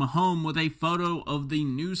Far From Home with a photo of the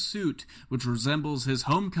new suit, which resembles his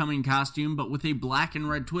homecoming costume but with a black and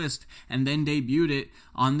red twist, and then debuted it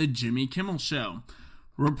on the Jimmy Kimmel Show.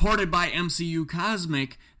 Reported by MCU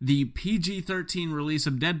Cosmic, the PG-13 release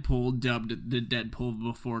of Deadpool, dubbed the Deadpool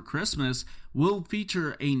Before Christmas, will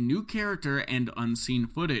feature a new character and unseen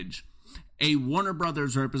footage. A Warner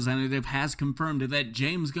Brothers representative has confirmed that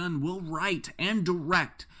James Gunn will write and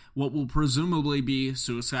direct what will presumably be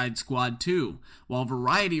Suicide Squad 2, while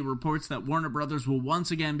Variety reports that Warner Brothers will once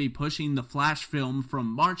again be pushing the Flash film from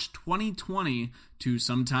March 2020 to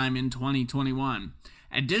sometime in 2021.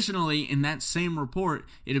 Additionally, in that same report,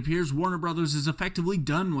 it appears Warner Brothers is effectively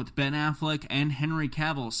done with Ben Affleck and Henry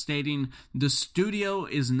Cavill, stating the studio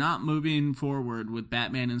is not moving forward with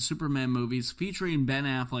Batman and Superman movies featuring Ben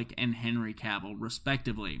Affleck and Henry Cavill,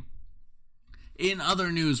 respectively. In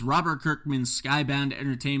other news, Robert Kirkman's Skybound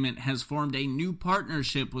Entertainment has formed a new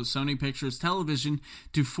partnership with Sony Pictures Television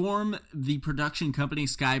to form the production company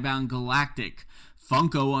Skybound Galactic.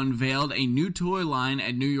 Funko unveiled a new toy line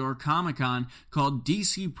at New York Comic-Con called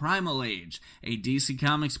DC Primal Age, a DC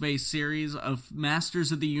Comics-based series of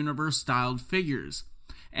Masters of the Universe-styled figures.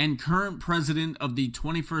 And current president of the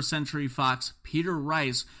 21st Century Fox, Peter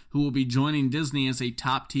Rice, who will be joining Disney as a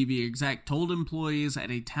top TV exec, told employees at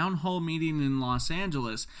a town hall meeting in Los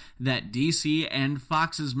Angeles that DC and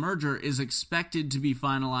Fox's merger is expected to be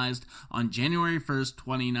finalized on January 1st,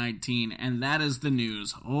 2019. And that is the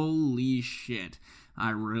news. Holy shit.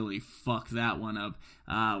 I really fucked that one up.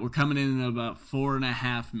 We're coming in about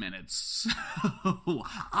 4.5 minutes. So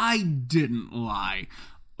I didn't lie,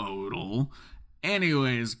 Odell.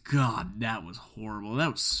 Anyways, God, that was horrible.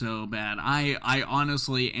 That was so bad. I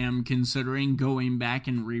honestly am considering going back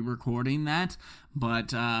and re-recording that,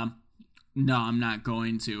 but no, I'm not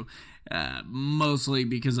going to. Mostly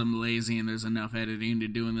because I'm lazy and there's enough editing to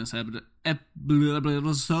do in this episode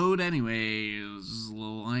anyways,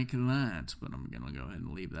 like that. But I'm gonna go ahead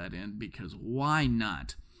and leave that in because why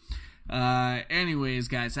not? Anyways,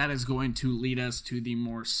 guys, that is going to lead us to the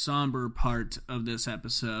more somber part of this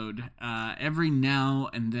episode. Every now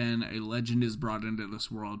and then a legend is brought into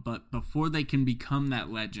this world, but before they can become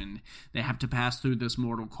that legend, they have to pass through this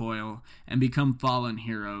mortal coil and become fallen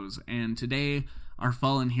heroes. And today, our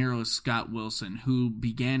fallen hero Scott Wilson, who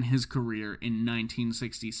began his career in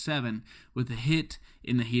 1967 with a hit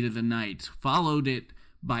In the Heat of the Night, followed it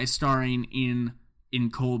by starring in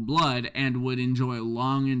Cold Blood, and would enjoy a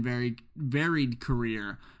long and very varied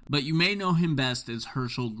career, but you may know him best as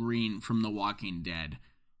Herschel Green from The Walking Dead.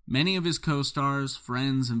 Many of his co-stars,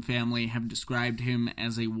 friends, and family have described him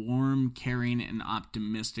as a warm, caring, and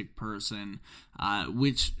optimistic person,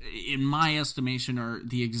 which, in my estimation, are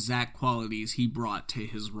the exact qualities he brought to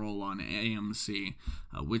his role on AMC,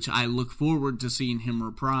 which I look forward to seeing him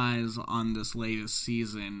reprise on this latest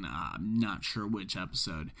season. I'm not sure which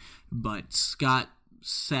episode, but Scott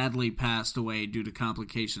sadly passed away due to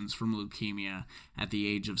complications from leukemia at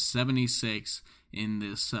the age of 76 in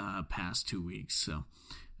this past 2 weeks. So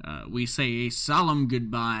we say a solemn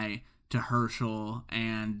goodbye to Herschel,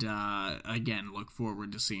 and again, look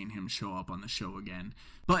forward to seeing him show up on the show again.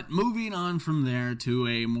 But moving on from there to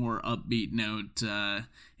a more upbeat note,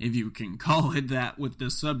 if you can call it that, with the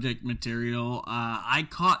subject material, I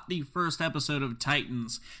caught the first episode of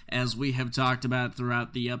Titans, as we have talked about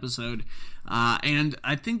throughout the episode, and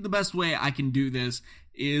I think the best way I can do this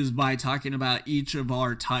is by talking about each of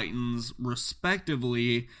our Titans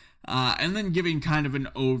respectively, and then giving kind of an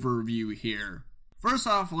overview here. First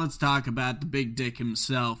off, let's talk about the big dick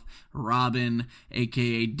himself, Robin,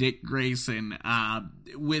 aka Dick Grayson.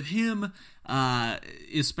 With him,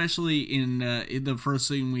 especially in the first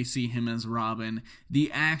scene we see him as Robin,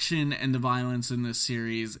 the action and the violence in this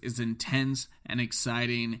series is intense and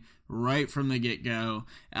exciting right from the get-go.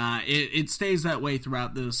 It stays that way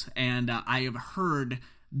throughout this, and I have heard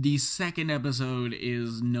the second episode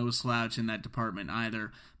is no slouch in that department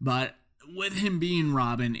either, but with him being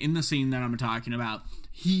Robin, in the scene that I'm talking about,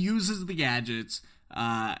 he uses the gadgets,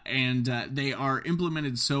 and they are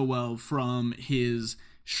implemented so well, from his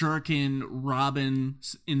shuriken Robin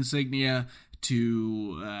insignia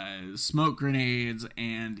to smoke grenades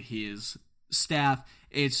and his staff.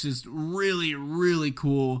 It's just really, really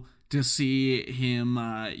cool to see him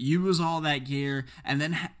use all that gear, and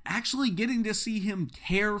then actually getting to see him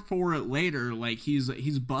care for it later. Like, he's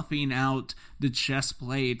buffing out the chest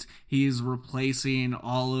plate, he's replacing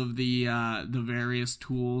all of the various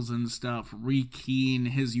tools and stuff, rekeying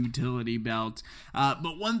his utility belt.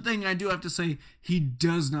 But one thing I do have to say, he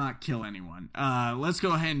does not kill anyone. Let's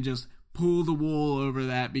go ahead and just pull the wool over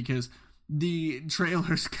that, because the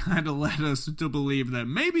trailers kind of led us to believe that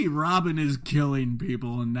maybe Robin is killing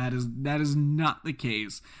people, and that is not the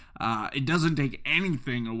case. It doesn't take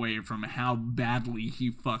anything away from how badly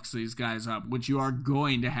he fucks these guys up, which you are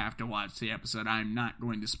going to have to watch the episode. I'm not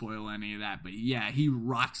going to spoil any of that, but yeah, he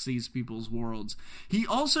rocks these people's worlds. He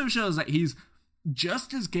also shows that he's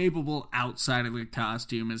just as capable outside of the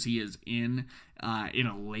costume as he is in a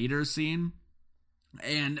later scene.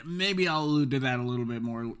 And maybe I'll allude to that a little bit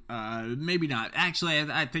more, maybe not. Actually,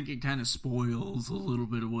 I think it kind of spoils a little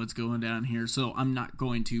bit of what's going down here, so I'm not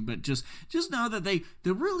going to, but just know that they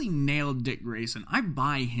really nailed Dick Grayson. I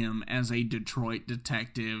buy him as a Detroit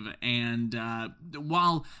detective, and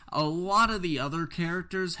while a lot of the other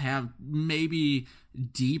characters have maybe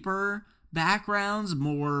deeper backgrounds,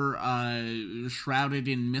 more shrouded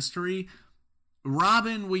in mystery,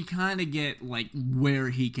 Robin, we kind of get, like, where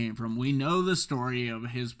he came from. We know the story of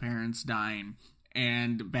his parents dying,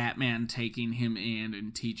 and Batman taking him in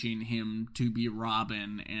and teaching him to be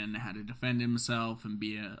Robin and how to defend himself and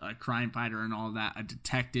be a crime fighter and all that, a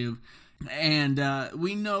detective. And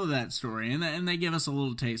we know that story, and they give us a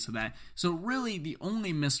little taste of that. So really, the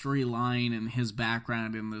only mystery line in his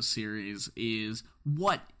background in this series is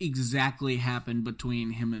what exactly happened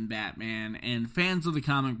between him and Batman, and fans of the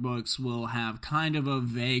comic books will have kind of a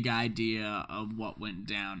vague idea of what went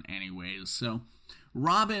down anyways. So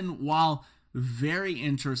Robin, while very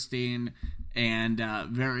interesting and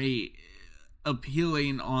very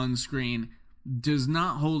appealing on screen, does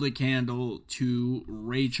not hold a candle to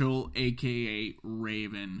Rachel, aka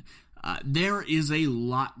Raven. There is a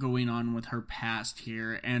lot going on with her past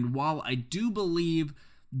here, and while I do believe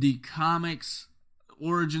the comics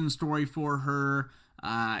origin story for her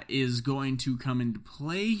is going to come into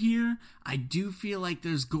play here, I do feel like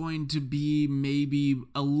there's going to be maybe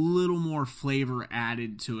a little more flavor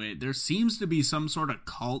added to it. There seems to be some sort of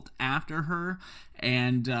cult after her,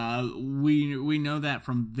 and we know that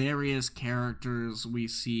from various characters we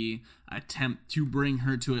see attempt to bring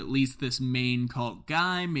her to at least this main cult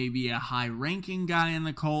guy, maybe a high-ranking guy in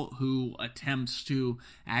the cult who attempts to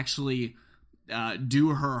actually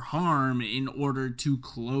do her harm in order to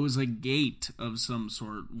close a gate of some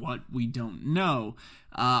sort, what we don't know.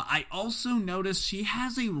 I also noticed she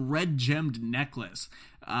has a red gemmed necklace.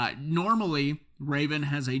 Normally, Raven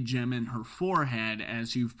has a gem in her forehead,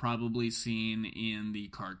 as you've probably seen in the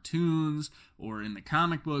cartoons or in the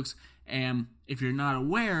comic books. And if you're not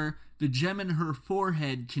aware, the gem in her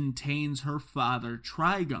forehead contains her father,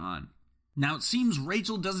 Trigon. Now, it seems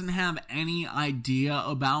Rachel doesn't have any idea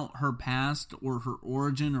about her past or her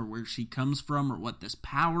origin or where she comes from or what this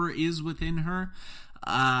power is within her.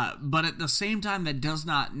 But at the same time, that does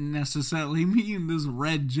not necessarily mean this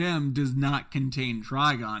red gem does not contain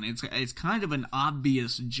Trigon. It's kind of an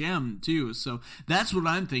obvious gem, too. So that's what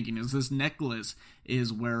I'm thinking, is this necklace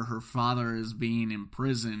is where her father is being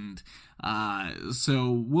imprisoned. So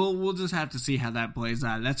we'll just have to see how that plays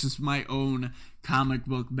out. That's just my own comic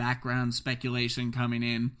book background speculation coming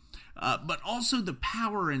in. But also the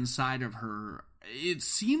power inside of her, it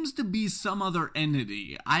seems to be some other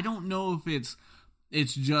entity. I don't know if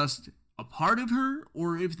it's just a part of her,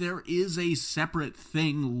 or if there is a separate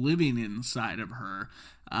thing living inside of her.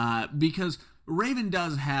 Because Raven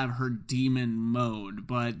does have her demon mode,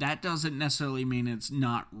 but that doesn't necessarily mean it's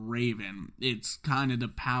not Raven. It's kind of the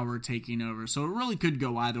power taking over, so it really could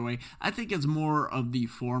go either way. I think it's more of the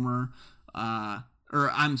former, I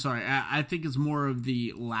think it's more of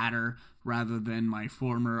the latter rather than my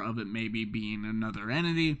former of it maybe being another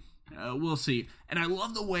entity. We'll see. And I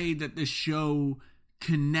love the way that the show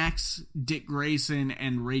connects Dick Grayson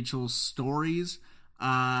and Rachel's stories.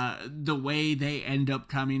 The way they end up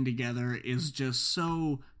coming together is just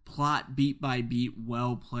so plot beat by beat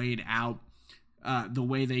well played out, the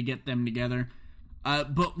way they get them together.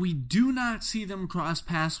 But we do not see them cross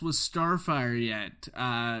paths with Starfire yet,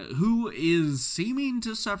 who is seeming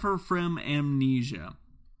to suffer from amnesia.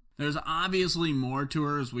 There's obviously more to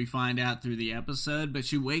her, as we find out through the episode, but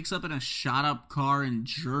she wakes up in a shot-up car in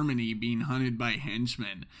Germany being hunted by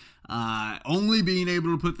henchmen, only being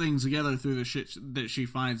able to put things together through the shit that she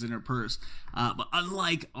finds in her purse. But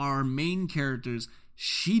unlike our main characters,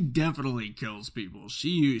 she definitely kills people.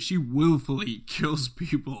 She willfully kills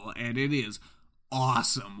people, and it is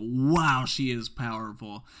awesome. Wow, she is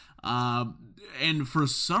powerful. And for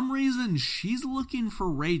some reason, she's looking for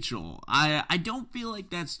Rachel. I don't feel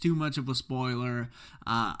like that's too much of a spoiler.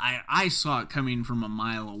 I saw it coming from a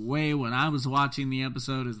mile away when I was watching the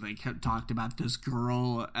episode, as they talked about this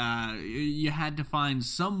girl. You had to find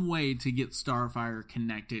some way to get Starfire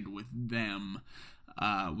connected with them,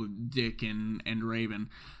 with Dick and Raven.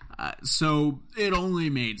 So it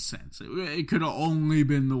only made sense. It could have only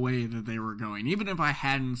been the way that they were going. Even if I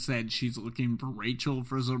hadn't said she's looking for Rachel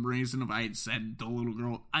for some reason, if I had said the little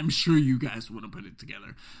girl, I'm sure you guys would have put it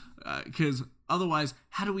together. Because otherwise,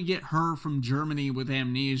 how do we get her from Germany with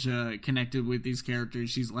amnesia connected with these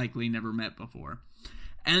characters she's likely never met before?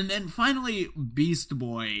 And then finally, Beast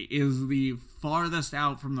Boy is the farthest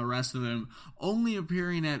out from the rest of them, only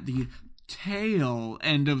appearing at the tail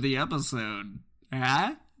end of the episode.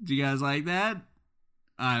 Huh? Do you guys like that?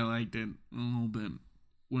 I liked it a little bit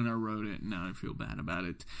when I wrote it. Now I feel bad about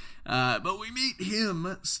it. But we meet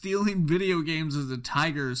him stealing video games as a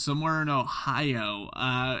tiger somewhere in Ohio.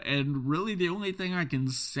 And really the only thing I can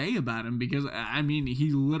say about him, because, I mean, he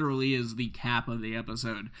literally is the cap of the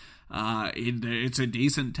episode. It's a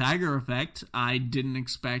decent tiger effect. I didn't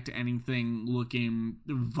expect anything looking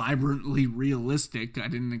vibrantly realistic. I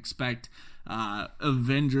didn't expect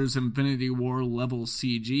Avengers Infinity War level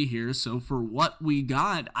CG here, so for what we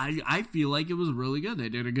got, I feel like it was really good. They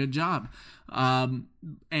did a good job. And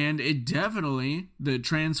it definitely, the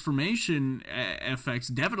transformation effects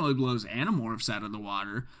definitely blows Animorphs out of the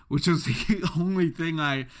water, which is the only thing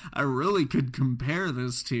I really could compare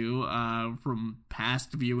this to from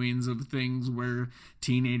past viewings of things where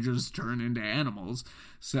teenagers turn into animals.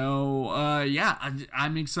 So, yeah,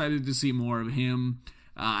 I'm excited to see more of him.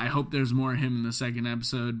 I hope there's more of him in the second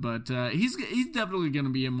episode, but he's definitely going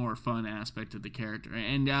to be a more fun aspect of the character.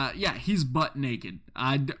 And yeah, he's butt naked.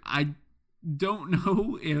 I don't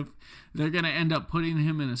know if they're going to end up putting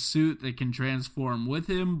him in a suit that can transform with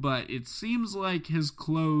him, but it seems like his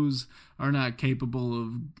clothes are not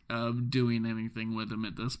capable of doing anything with him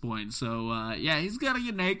at this point. So yeah, he's got to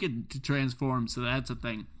get naked to transform, so that's a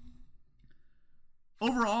thing.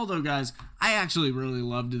 Overall, though, guys, I actually really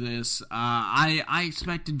loved this. I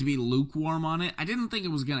expected to be lukewarm on it. I didn't think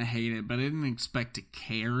it was going to hate it, but I didn't expect to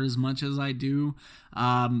care as much as I do.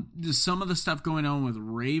 Some of the stuff going on with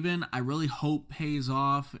Raven, I really hope pays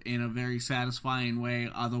off in a very satisfying way.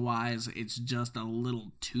 Otherwise, it's just a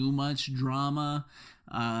little too much drama.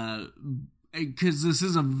 Because this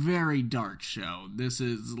is a very dark show. This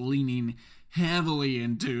is leaning heavily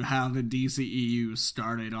into how the DCEU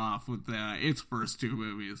started off with its first two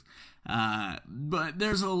movies. But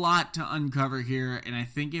there's a lot to uncover here, and I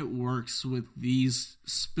think it works with these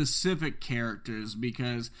specific characters,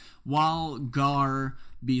 because while Gar,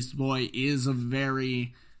 Beast Boy, is a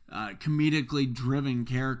very comedically driven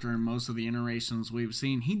character in most of the iterations we've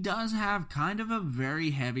seen, he does have kind of a very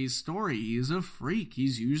heavy story. He's a freak.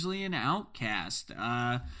 He's usually an outcast.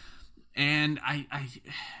 And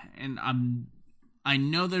I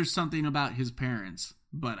know there's something about his parents,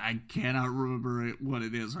 but I cannot remember what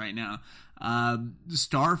it is right now.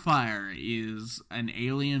 Starfire is an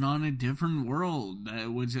alien on a different world,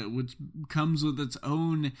 which comes with its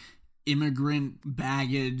own immigrant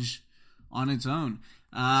baggage on its own.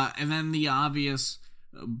 And then the obvious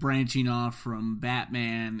branching off from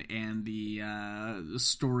Batman and the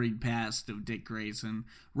storied past of Dick Grayson.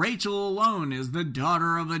 Rachel alone is the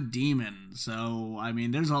daughter of a demon. So, I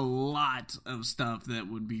mean, there's a lot of stuff that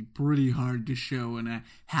would be pretty hard to show in a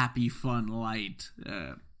happy, fun light.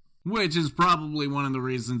 Which is probably one of the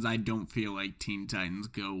reasons I don't feel like Teen Titans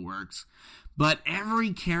Go works. But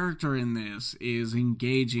every character in this is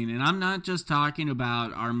engaging, and I'm not just talking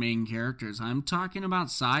about our main characters. I'm talking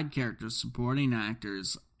about side characters, supporting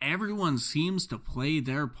actors. Everyone seems to play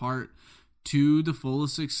their part to the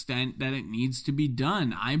fullest extent that it needs to be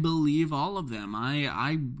done. I believe all of them.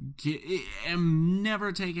 I am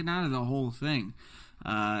never taken out of the whole thing.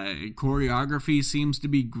 Choreography seems to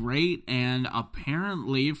be great, and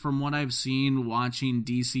apparently, from what I've seen watching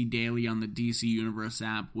DC Daily on the DC Universe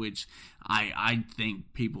app, which I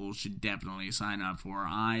think people should definitely sign up for.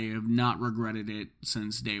 I have not regretted it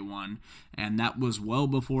since day one, and that was well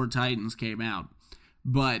before Titans came out.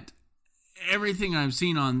 But everything I've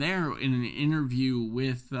seen on there, in an interview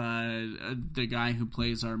with the guy who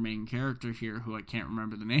plays our main character here, who I can't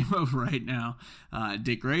remember the name of right now,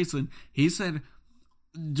 Dick Grayson, he said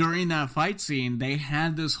during that fight scene, they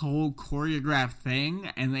had this whole choreographed thing,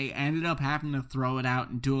 and they ended up having to throw it out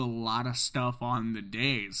and do a lot of stuff on the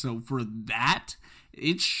day. So for that,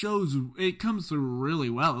 it comes through really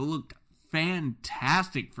well. It looked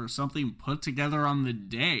fantastic for something put together on the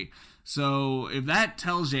day. So if that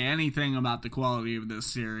tells you anything about the quality of this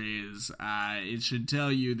series, it should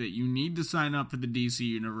tell you that you need to sign up for the DC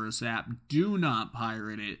Universe app. Do not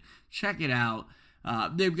pirate it. Check it out.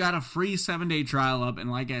 They've got a free 7-day trial up,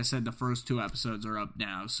 and like I said, the first 2 episodes are up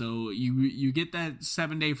now. So you get that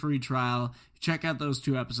 7-day free trial. Check out those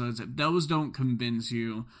 2 episodes. If those don't convince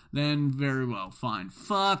you, then very well, fine.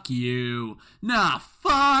 Fuck you. Nah,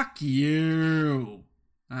 fuck you.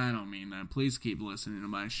 I don't mean that. Please keep listening to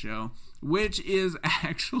my show, which is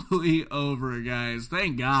actually over, guys.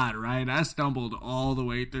 Thank God, right? I stumbled all the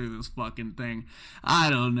way through this fucking thing. I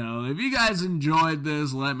don't know. If you guys enjoyed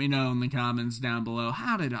this, let me know in the comments down below.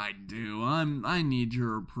 How did I do? I need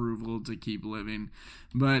your approval to keep living.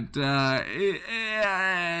 But in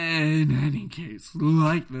any case,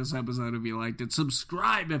 like this episode if you liked it.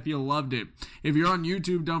 Subscribe if you loved it. If you're on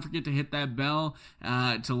YouTube, don't forget to hit that bell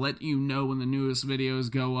to let you know when the newest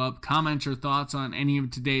videos go up. Comment your thoughts on any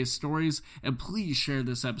of today's stories, and please share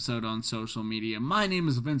this episode on social media. My name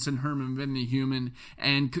is Vincent Herman, Vin the Human,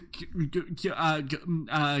 and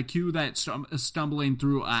cue that stumbling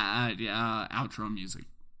through outro music.